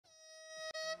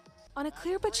On a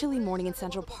clear but chilly morning in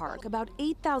Central Park, about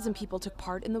 8,000 people took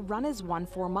part in the Run as One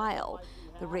 4 mile.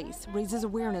 The race raises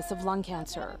awareness of lung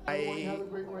cancer. I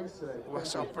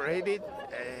was operated.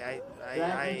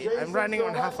 I'm running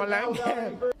on half a lung.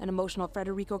 An emotional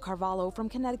Federico Carvalho from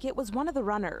Connecticut was one of the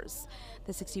runners.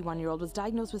 The 61-year-old was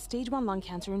diagnosed with stage 1 lung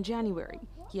cancer in January.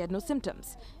 He had no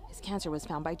symptoms. His cancer was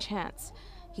found by chance.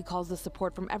 He calls the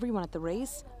support from everyone at the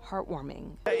race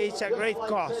heartwarming. It's a great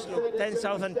cause. Look,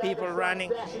 10,000 people running.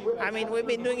 I mean, we've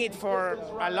been doing it for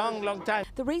a long, long time.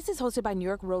 The race is hosted by New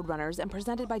York Roadrunners and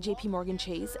presented by J.P. Morgan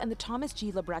Chase and the Thomas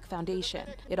G. Lebrecht Foundation.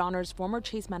 It honors former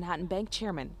Chase Manhattan Bank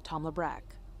chairman Tom Lebrecht.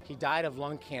 He died of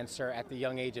lung cancer at the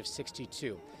young age of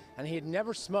 62, and he had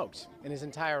never smoked in his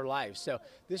entire life. So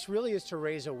this really is to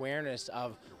raise awareness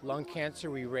of lung cancer.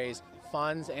 We raise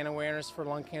funds and awareness for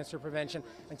lung cancer prevention,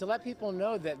 and to let people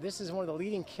know that this is one of the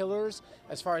leading killers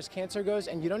as far as cancer goes,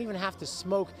 and you don't even have to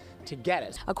smoke to get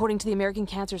it. According to the American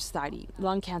Cancer Society,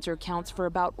 lung cancer accounts for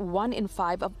about 1 in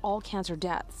 5 of all cancer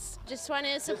deaths. Just want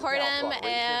to support him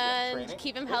and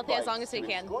keep him healthy as long as we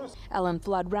can. Ellen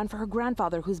Flood ran for her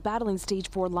grandfather, who's battling stage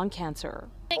 4 lung cancer.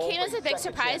 It came as a big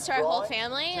surprise to our whole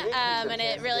family, and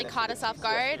it really caught us off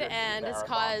guard and has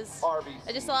caused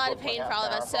just a lot of pain for all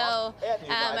of us. So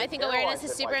I think awareness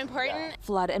is super important.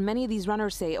 Flood and many of these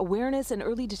runners say awareness and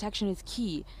early detection is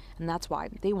key, and that's why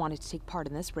they wanted to take part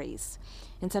in this race.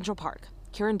 In Central Park,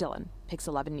 Karen Dillon, Pix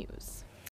 11 News.